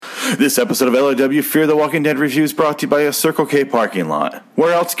This episode of LIW Fear the Walking Dead review is brought to you by a Circle K parking lot.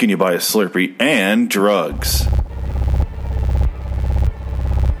 Where else can you buy a Slurpee and drugs?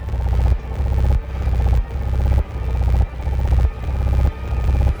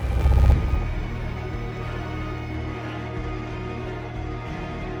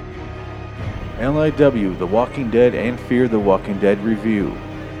 LIW, The Walking Dead and Fear the Walking Dead review.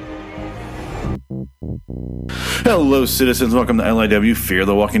 Hello, citizens. Welcome to LIW Fear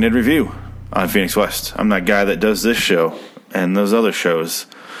the Walking Dead review. I'm Phoenix West. I'm that guy that does this show and those other shows.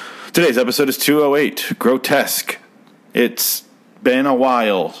 Today's episode is 208, Grotesque. It's been a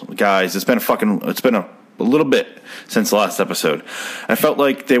while, guys. It's been a little bit since the last episode. I felt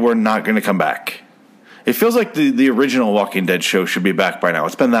like they were not going to come back. It feels like the original Walking Dead show should be back by now.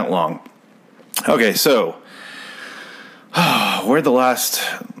 It's been that long. Okay, so where the last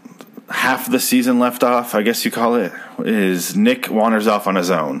half of the season left off, I guess you call it, is Nick wanders off on his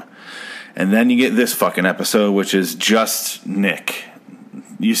own. And then you get this fucking episode, which is just Nick.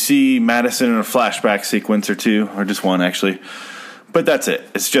 You see Madison in a flashback sequence or two, or just one actually. But that's it.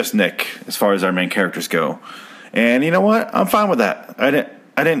 It's just Nick as far as our main characters go. And you know what? I'm fine with that. I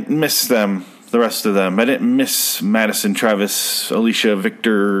didn't miss them. The rest of them. I didn't miss Madison, Travis, Alicia,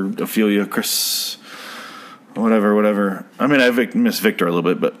 Victor, Ophelia, Chris, whatever. I mean, I miss Victor a little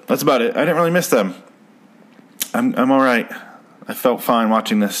bit, but that's about it. I didn't really miss them. I'm all right. I felt fine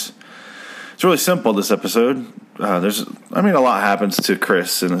watching this. It's really simple, this episode. A lot happens to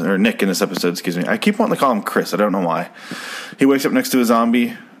Chris, or Nick in this episode, excuse me. I keep wanting to call him Chris. I don't know why. He wakes up next to a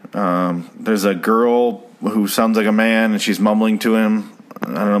zombie. There's a girl who sounds like a man, and she's mumbling to him. I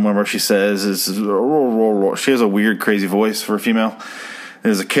don't remember what she says. She has a weird, crazy voice for a female.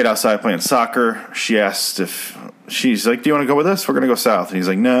 There's a kid outside playing soccer. She asked if she's like, "Do you want to go with us? We're going to go south." And he's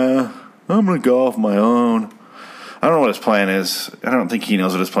like, "Nah, I'm going to go off my own." I don't know what his plan is. I don't think he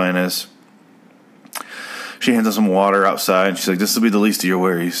knows what his plan is. She hands him some water outside. And she's like, "This will be the least of your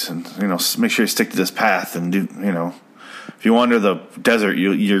worries. And, make sure you stick to this path and do, if you wander the desert,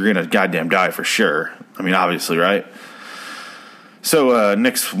 you're going to goddamn die for sure." I mean, obviously, right? So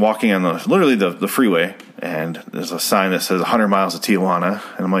Nick's walking on the freeway, and there's a sign that says 100 miles to Tijuana.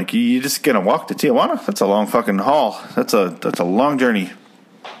 And I'm like, "You just gonna walk to Tijuana? That's a long fucking haul. That's a long journey."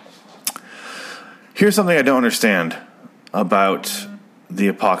 Here's something I don't understand about the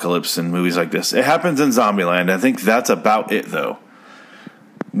apocalypse in movies like this. It happens in Zombieland. I think that's about it, though.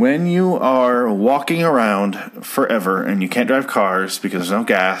 When you are walking around forever and you can't drive cars because there's no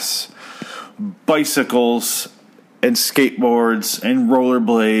gas, bicycles and skateboards and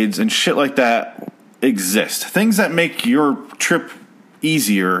rollerblades and shit like that exist. Things that make your trip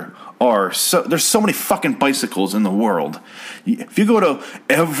easier there's so many fucking bicycles in the world. If you go to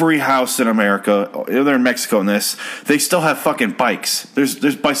every house in America, they're in Mexico in this, they still have fucking bikes.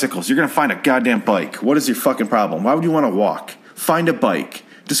 There's bicycles. You're going to find a goddamn bike. What is your fucking problem? Why would you want to walk? Find a bike.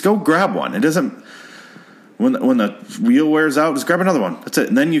 Just go grab one. It doesn't, when the wheel wears out, just grab another one. That's it.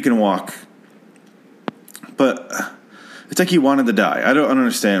 And then you can walk. But it's like you wanted to die. I don't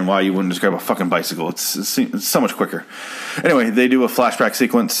understand why you wouldn't just grab a fucking bicycle. It's so much quicker. Anyway, they do a flashback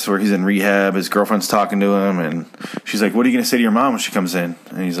sequence where he's in rehab. His girlfriend's talking to him, and she's like, "What are you going to say to your mom when she comes in?"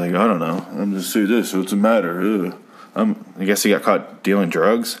 And he's like, "I don't know. I'm just say this. What's the matter? I guess he got caught dealing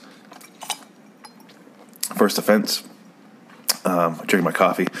drugs. First offense." I'm drinking my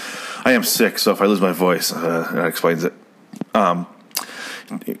coffee. I am sick, so if I lose my voice, that explains it.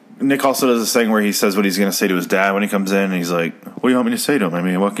 Nick also does this thing where he says what he's going to say to his dad when he comes in, and he's like, "What do you want me to say to him? I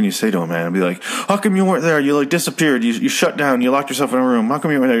mean, what can you say to him, man?" I'd be like, "How come you weren't there? You disappeared. You shut down. You locked yourself in a room. How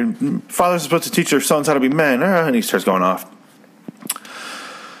come you weren't there? Fathers are supposed to teach their sons how to be men." And he starts going off.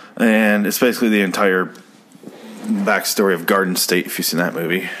 And it's basically the entire backstory of Garden State, if you've seen that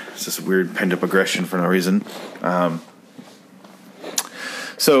movie. It's this weird pent-up aggression for no reason.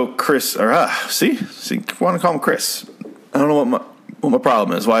 So Chris, see, I want to call him Chris. I don't know what my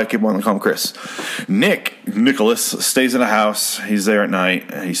problem is, why I keep wanting to call him Chris. Nicholas stays in a house. He's there at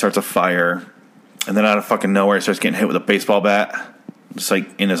night. He starts a fire. And then out of fucking nowhere, he starts getting hit with a baseball bat. Just like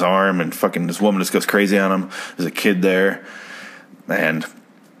in his arm. And fucking this woman just goes crazy on him. There's a kid there. And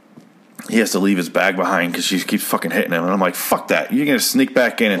he has to leave his bag behind because she keeps fucking hitting him. And I'm like, fuck that. You're going to sneak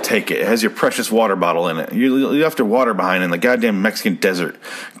back in and take it. It has your precious water bottle in it. You left your water behind in the goddamn Mexican desert.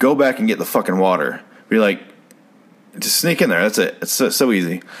 Go back and get the fucking water. Be like, just sneak in there. That's it. It's so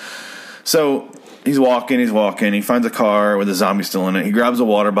easy. So he's walking. He finds a car with a zombie still in it. He grabs a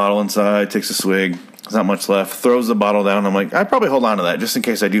water bottle inside, takes a swig. There's not much left. Throws the bottle down. I'm like, I'd probably hold on to that just in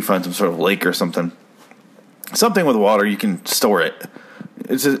case I do find some sort of lake or something. Something with water, you can store it.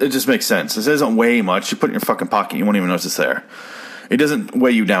 It just makes sense. This doesn't weigh much. You put it in your fucking pocket, you won't even notice it's there. It doesn't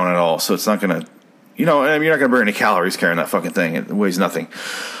weigh you down at all, so it's not going to, you're not going to burn any calories carrying that fucking thing. It weighs nothing.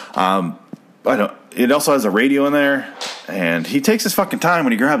 It also has a radio in there, and he takes his fucking time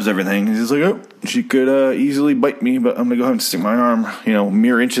when he grabs everything. He's like, oh, she could easily bite me, but I'm going to go ahead and stick my arm,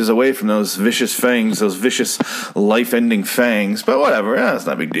 mere inches away from those vicious fangs, those vicious life-ending fangs. But whatever, it's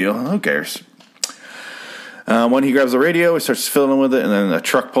not a big deal. Who cares? When he grabs the radio, he starts fiddling with it, and then a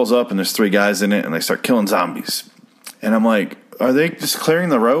truck pulls up, and there's 3 guys in it, and they start killing zombies. And I'm like, are they just clearing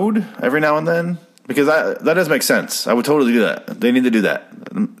the road every now and then? Because that does make sense. I would totally do that. They need to do that.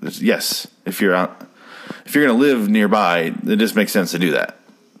 Yes, if you're going to live nearby, it just makes sense to do that.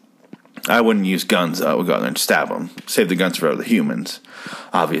 I wouldn't use guns. I would go out there and stab them. Save the guns for the humans,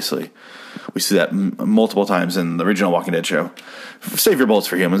 obviously. We see that multiple times in the original Walking Dead show. Save your bullets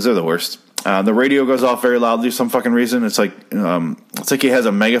for humans. They're the worst. The radio goes off very loudly for some fucking reason. It's like he has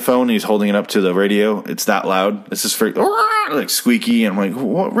a megaphone and he's holding it up to the radio. It's that loud. It's just like squeaky. And I'm like,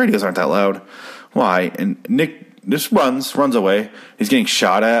 what? Radios aren't that loud. Why? And Nick just runs away. He's getting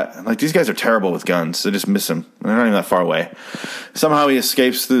shot at. Like, these guys are terrible with guns. They just miss him. They're not even that far away. Somehow he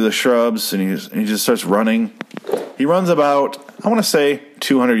escapes through the shrubs and he just starts running. He runs about, I want to say,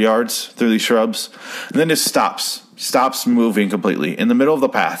 200 yards through these shrubs, and then just stops moving completely in the middle of the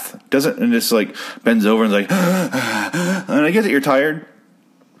path. And just like bends over and is like, and I get that you're tired,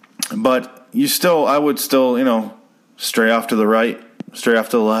 but I would still, stray off to the right, stray off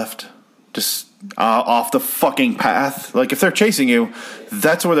to the left, just off the fucking path. Like, if they're chasing you,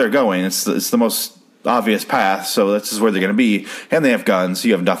 that's where they're going. It's the most obvious path, so that's just where they're going to be. And they have guns.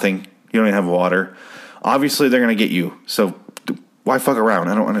 You have nothing. You don't even have water. Obviously, they're going to get you. So why fuck around?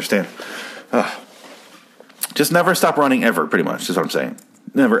 I don't understand. Just never stop running ever, pretty much, is what I'm saying.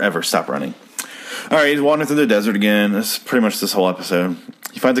 Never, ever stop running. All right, he's wandering through the desert again. That's pretty much this whole episode.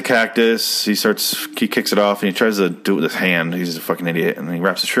 He finds a cactus. He kicks it off, and he tries to do it with his hand. He's a fucking idiot. And he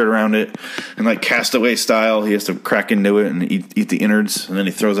wraps a shirt around it. And like Castaway style, he has to crack into it and eat the innards. And then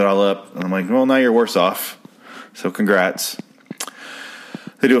he throws it all up. And I'm like, well, now you're worse off. So congrats.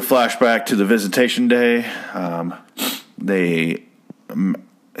 They do a flashback to the visitation day.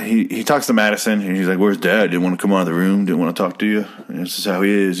 He talks to Madison, and he's like, where's Dad? Didn't want to come out of the room. Didn't want to talk to you. And this is how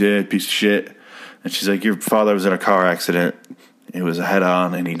he is. Yeah, piece of shit. And she's like, your father was in a car accident. It was a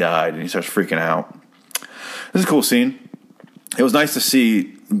head-on, and he died. And he starts freaking out. This is a cool scene. It was nice to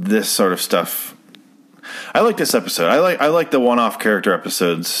see this sort of stuff. I like this episode. I like the one-off character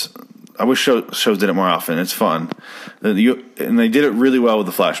episodes. I wish shows did it more often. It's fun. And they did it really well with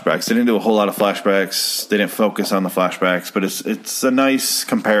the flashbacks. They didn't do a whole lot of flashbacks. They didn't focus on the flashbacks. But it's a nice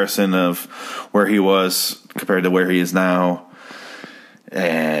comparison of where he was compared to where he is now.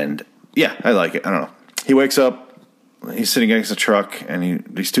 And, yeah, I like it. I don't know. He wakes up. He's sitting against a truck, and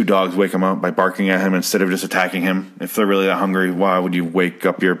these 2 dogs wake him up by barking at him instead of just attacking him. If they're really that hungry, why would you wake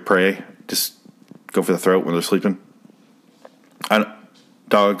up your prey? Just go for the throat when they're sleeping.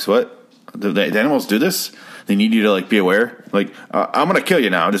 Dogs, what? The animals do this? They need you to, like, be aware? Like, I'm going to kill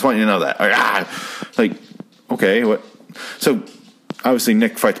you now. I just want you to know that. Like, okay, what? So, obviously,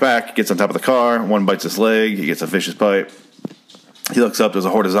 Nick fights back, gets on top of the car. One bites his leg. He gets a vicious bite. He looks up. There's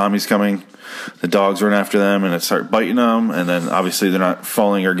a horde of zombies coming. The dogs run after them, and they start biting them. And then, obviously, they're not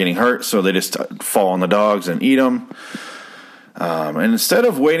falling or getting hurt, so they just fall on the dogs and eat them. And instead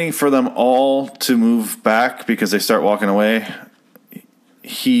of waiting for them all to move back because they start walking away,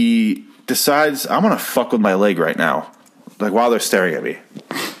 he decides, I'm going to fuck with my leg right now, like while they're staring at me.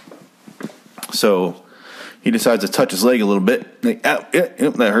 So he decides to touch his leg a little bit. Like,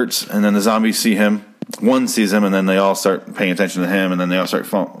 that hurts. And then the zombies see him. One sees him, and then they all start paying attention to him, and then they all start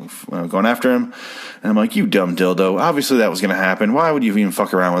going after him. And I'm like, you dumb dildo. Obviously that was going to happen. Why would you even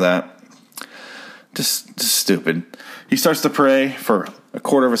fuck around with that? Just stupid. He starts to pray for a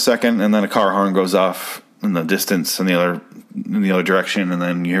quarter of a second, and then a car horn goes off in the distance in the other direction, and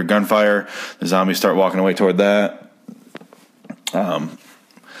then you hear gunfire. The zombies start walking away toward that.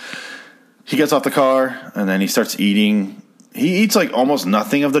 He gets off the car, and then he starts eating. He eats like almost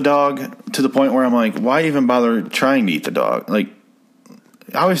nothing of the dog, to the point where I'm like, why even bother trying to eat the dog? Like,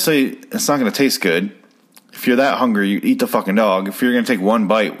 obviously it's not going to taste good. If you're that hungry, you eat the fucking dog. If you're going to take one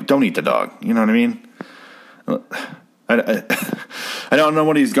bite, don't eat the dog. You know what I mean? I don't know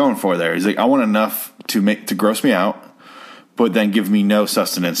what he's going for there. He's like, I want enough to gross me out, but then give me no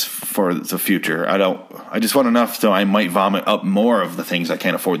sustenance for the future. I just want enough so I might vomit up more of the things I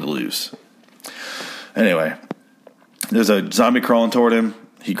can't afford to lose. Anyway, there's a zombie crawling toward him.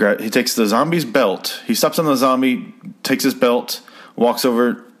 He takes the zombie's belt. He steps on the zombie, takes his belt, walks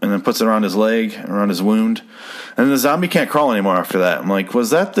over, and then puts it around his leg, around his wound. And the zombie can't crawl anymore after that. I'm like,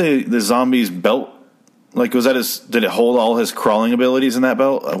 was that the zombie's belt Like, did it hold all his crawling abilities in that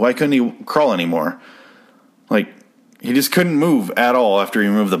belt? Why couldn't he crawl anymore? Like, he just couldn't move at all after he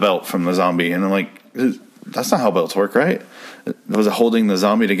removed the belt from the zombie. And I'm like, that's not how belts work, right? Was it holding the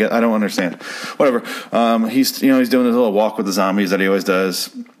zombie together? I don't understand. Whatever. He's doing his little walk with the zombies that he always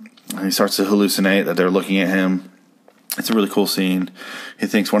does. And he starts to hallucinate that they're looking at him. It's a really cool scene. He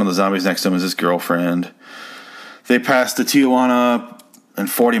thinks one of the zombies next to him is his girlfriend. They pass the Tijuana and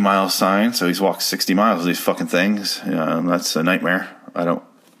 40 mile sign, so he's walked 60 miles with these fucking things. That's a nightmare.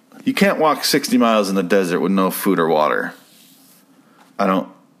 You can't walk 60 miles in the desert with no food or water. I don't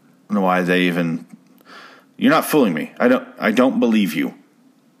know why they even. You're not fooling me. I don't believe you.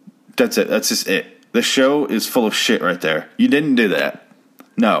 That's it. That's just it. The show is full of shit right there. You didn't do that.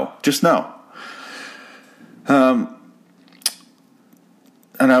 No, just no.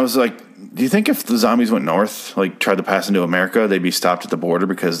 And I was like, do you think if the zombies went north, like tried to pass into America, they'd be stopped at the border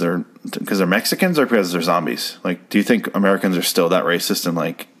because they're Mexicans or because they're zombies? Like, do you think Americans are still that racist and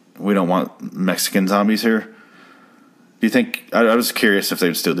like we don't want Mexican zombies here? Do you think? I was curious if they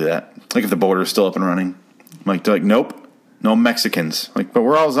would still do that. Like, if the border is still up and running, like they're like, nope, no Mexicans. Like, but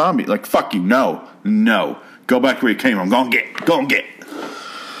we're all zombies. Like, fuck you, no, go back to where you came from. Go and get.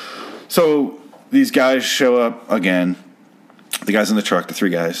 So these guys show up again. The guys in the truck, the three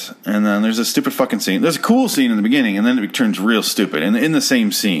guys. And then there's a stupid fucking scene. There's a cool scene in the beginning, and then it turns real stupid. And in the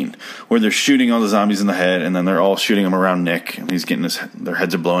same scene, where they're shooting all the zombies in the head, and then they're all shooting them around Nick, and he's getting their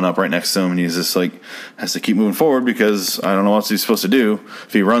heads are blowing up right next to him, and he's just like, has to keep moving forward because I don't know what he's supposed to do.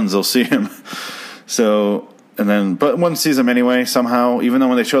 If he runs, they'll see him. So, but one sees him anyway, somehow. Even though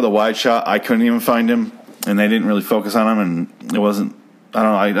when they show the wide shot, I couldn't even find him, and they didn't really focus on him, and it wasn't, I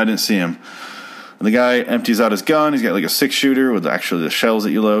don't know, I didn't see him. And the guy empties out his gun. He's got like a 6-shooter with actually the shells that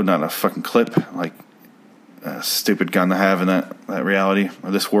you load, not a fucking clip. Like a stupid gun to have in that reality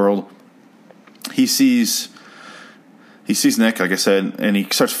or this world. He sees Nick, like I said, and he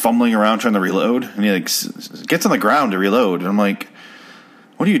starts fumbling around trying to reload. And he like gets on the ground to reload. And I'm like,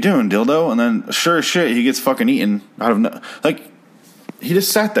 what are you doing, dildo? And then sure as shit, he gets fucking eaten out of he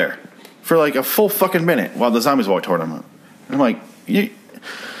just sat there for like a full fucking minute while the zombies walked toward him. And I'm like,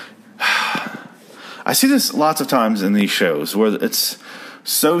 I see this lots of times in these shows where it's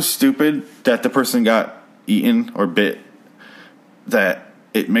so stupid that the person got eaten or bit that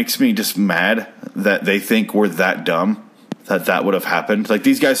it makes me just mad that they think we're that dumb that would have happened. Like,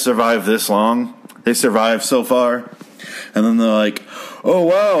 these guys survived this long. They survived so far. And then they're like, oh,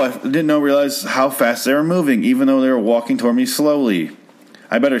 wow, I didn't realize how fast they were moving, even though they were walking toward me slowly.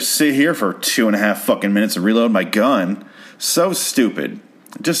 I better sit here for 2.5 fucking minutes and reload my gun. So stupid.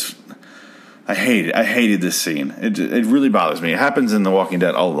 I hate it. I hated this scene. It really bothers me. It happens in The Walking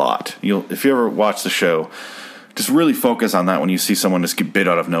Dead a lot. If you ever watch the show, just really focus on that when you see someone just get bit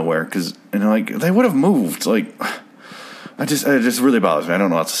out of nowhere. And like, they would have moved. Like, it just really bothers me. I don't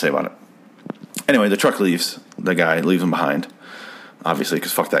know what to say about it. Anyway, the truck leaves. The guy leaves him behind, obviously,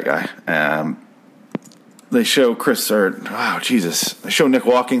 because fuck that guy. They show They show Nick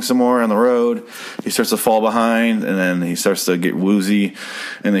walking some more on the road. He starts to fall behind, and then he starts to get woozy.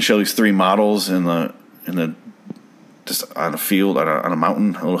 And they show these 3 models in the just on a field, on a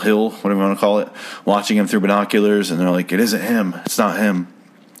mountain, a little hill, whatever you want to call it, watching him through binoculars. And they're like, "It isn't him. It's not him."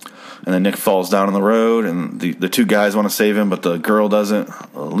 And then Nick falls down on the road, and the 2 guys want to save him, but the girl doesn't.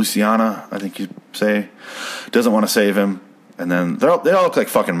 Luciana, I think you say, doesn't want to save him. And then they all look like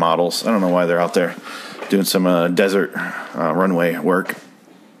fucking models. I don't know why they're out there doing some desert runway work.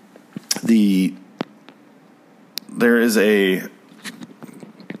 There is a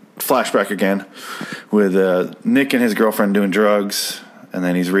flashback again with Nick and his girlfriend doing drugs, and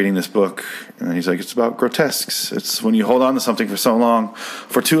then he's reading this book, and then he's like, it's about grotesques. It's when you hold on to something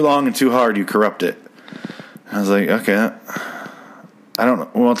for too long and too hard, you corrupt it. And I was like, okay, I don't know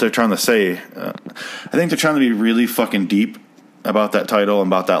what they're trying to say. I think they're trying to be really fucking deep about that title and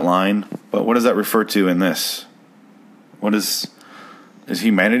about that line, but what does that refer to in this? Is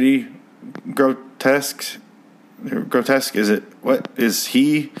humanity grotesque? Is it, what is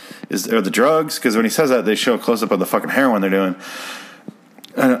he? Are the drugs? Because when he says that, they show a close up of the fucking heroin they're doing.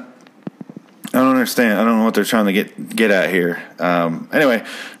 I don't understand. I don't know what they're trying to get at here. Anyway,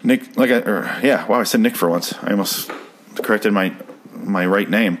 Nick, I said Nick for once. I almost corrected my right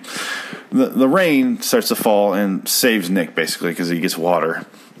name. The rain starts to fall and saves Nick, basically, because he gets water,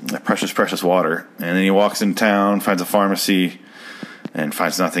 precious water. And then he walks in town, finds a pharmacy, and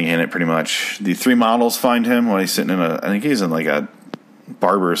finds nothing in it, pretty much. The 3 models find him while he's sitting I think he's in like a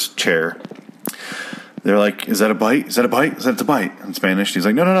barber's chair. They're like, is that a bite? Is that a bite? Is that a bite? In Spanish. He's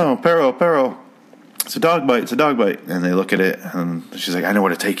like, no, pero. it's a dog bite. It's a dog bite. And they look at it, and she's like, I know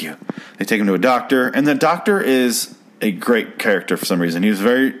where to take you. They take him to a doctor, and the doctor is a great character for some reason. He's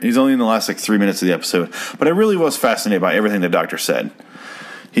only in the last 3 minutes of the episode, but I really was fascinated by everything the doctor said.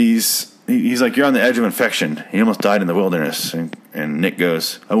 He's like, you're on the edge of infection. He almost died in the wilderness. And Nick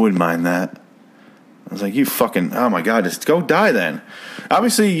goes, I wouldn't mind that. I was like, you fucking, oh my God, just go die then.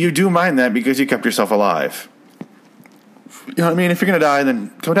 Obviously, you do mind that because you kept yourself alive. You know what I mean? If you're going to die,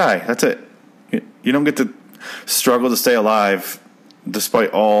 then go die. That's it. You don't get to struggle to stay alive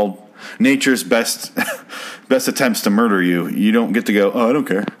despite all nature's best attempts to murder you. You don't get to go, oh, I don't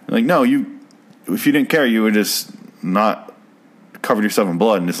care. Like, no, if you didn't care, you would just not covered yourself in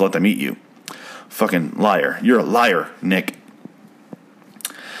blood and just let them eat you. Fucking liar. You're a liar, Nick.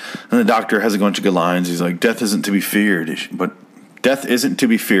 And the doctor has a bunch of good lines. He's like, death isn't to be feared, but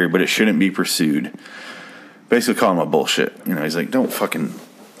it shouldn't be pursued. Basically calling him a bullshit. You know, he's like,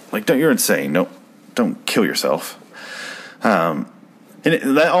 you're insane. Don't kill yourself. And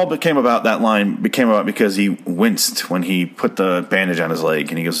that line became about because he winced when he put the bandage on his leg.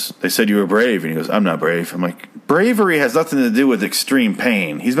 And he goes, they said you were brave. And he goes, I'm not brave. I'm like, bravery has nothing to do with extreme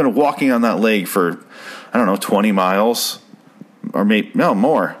pain. He's been walking on that leg for, 20 miles. Or maybe, no,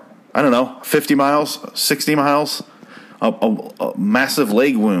 more. 50 miles, 60 miles. A massive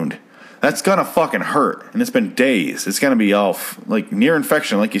leg wound. That's gonna fucking hurt. And it's been days. It's gonna be near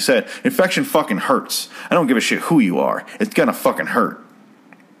infection, like you said. Infection fucking hurts. I don't give a shit who you are. It's gonna fucking hurt.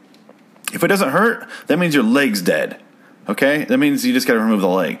 If it doesn't hurt, that means your leg's dead. Okay? That means you just gotta remove the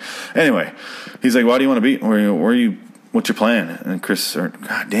leg. Anyway, he's like, why do you want to beat? What's your plan? And Chris,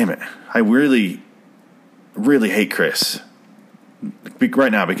 God damn it. I really, really hate Chris.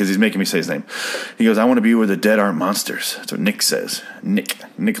 Right now, because he's making me say his name. He goes, I want to be where the dead aren't monsters. That's what Nick says.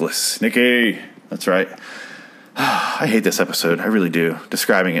 Nicholas. Nicky. That's right. I hate this episode. I really do.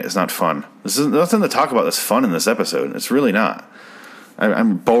 Describing it is not fun. There's nothing to talk about that's fun in this episode. It's really not.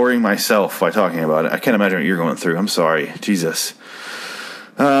 I'm boring myself by talking about it. I can't imagine what you're going through. I'm sorry. Jesus.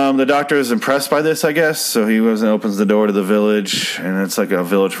 The doctor is impressed by this, I guess. So he goes and opens the door to the village. And it's like a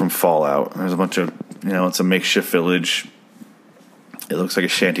village from Fallout. There's a bunch of, it's a makeshift village. It looks like a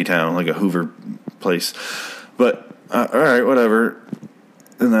shanty town, like a Hoover place. But, all right, whatever.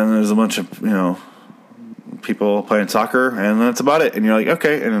 And then there's a bunch of, people playing soccer, and that's about it. And you're like,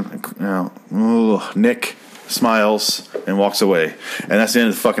 okay. And, Nick smiles and walks away. And that's the end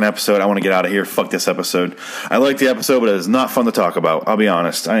of the fucking episode. I want to get out of here. Fuck this episode. I like the episode, but it is not fun to talk about. I'll be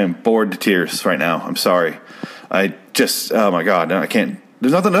honest. I am bored to tears right now. I'm sorry. I just, oh my God, I can't.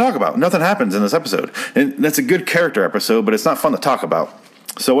 There's nothing to talk about. Nothing happens in this episode. And that's a good character episode, but it's not fun to talk about.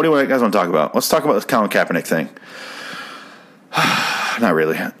 So what do you guys want to talk about? Let's talk about this Colin Kaepernick thing. Not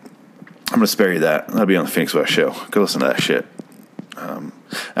really. I'm going to spare you that. That'll be on the Phoenix West show. Go listen to that shit. I'm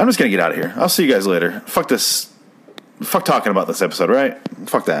just going to get out of here. I'll see you guys later. Fuck this. Fuck talking about this episode, right?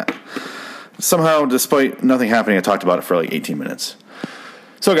 Fuck that. Somehow, despite nothing happening, I talked about it for 18 minutes.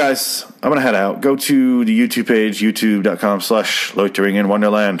 So, guys, I'm going to head out. Go to the YouTube page, youtube.com/Loitering in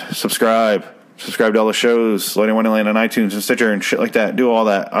Wonderland. Subscribe to all the shows, Loitering Wonderland on iTunes and Stitcher and shit like that. Do all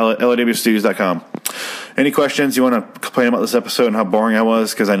that. LAWstudios.com. Any questions you want to complain about this episode and how boring I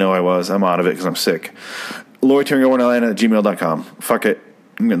was? Because I know I was. I'm out of it because I'm sick. LoiteringInWonderland@gmail.com. Fuck it.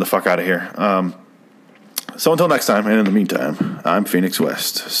 I'm getting the fuck out of here. So until next time, and in the meantime, I'm Phoenix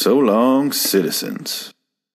West. So long, citizens.